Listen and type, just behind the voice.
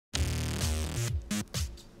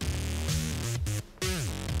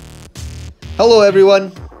Hello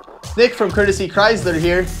everyone, Nick from Courtesy Chrysler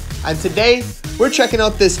here, and today we're checking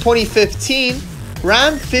out this 2015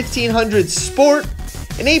 Ram 1500 Sport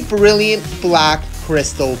in a brilliant black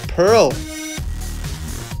crystal pearl.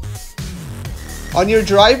 On your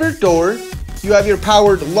driver door, you have your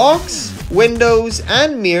powered locks, windows,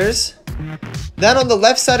 and mirrors. Then on the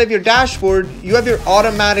left side of your dashboard, you have your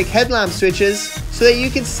automatic headlamp switches so that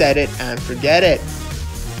you can set it and forget it.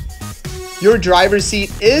 Your driver's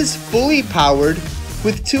seat is fully powered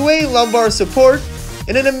with two-way lumbar support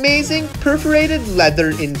and an amazing perforated leather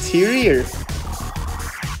interior.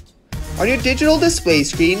 On your digital display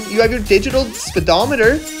screen, you have your digital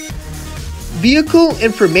speedometer, vehicle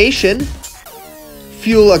information,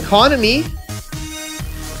 fuel economy,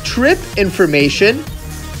 trip information,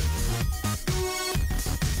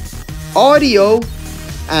 audio,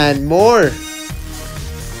 and more.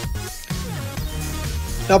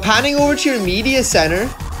 Now panning over to your media center,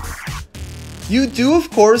 you do of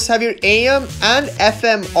course have your AM and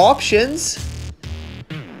FM options,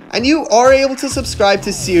 and you are able to subscribe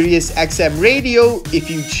to Sirius XM radio if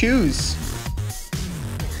you choose.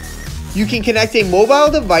 You can connect a mobile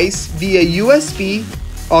device via USB,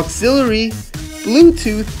 auxiliary,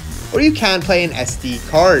 Bluetooth, or you can play an SD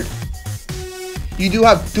card. You do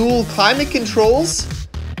have dual climate controls,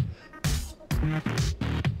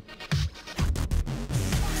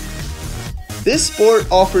 this Sport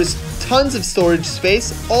offers tons of storage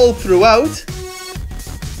space all throughout.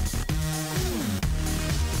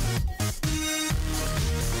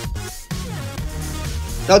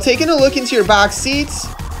 Now taking a look into your back seats,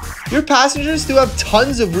 your passengers do have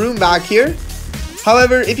tons of room back here.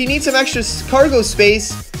 However, if you need some extra cargo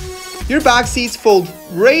space, your back seats fold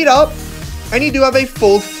right up and you do have a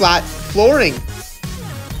full flat flooring.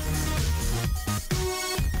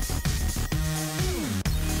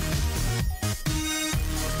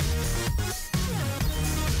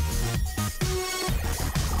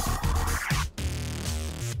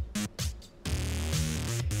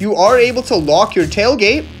 You are able to lock your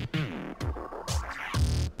tailgate.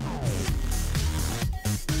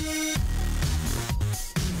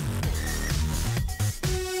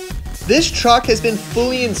 This truck has been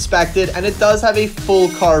fully inspected and it does have a full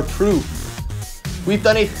car proof. We've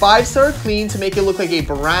done a 5-star clean to make it look like a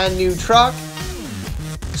brand new truck.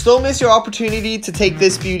 So don't miss your opportunity to take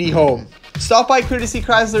this beauty home. Stop by Courtesy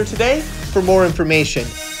Chrysler today for more information.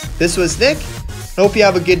 This was Nick. I hope you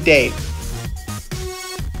have a good day.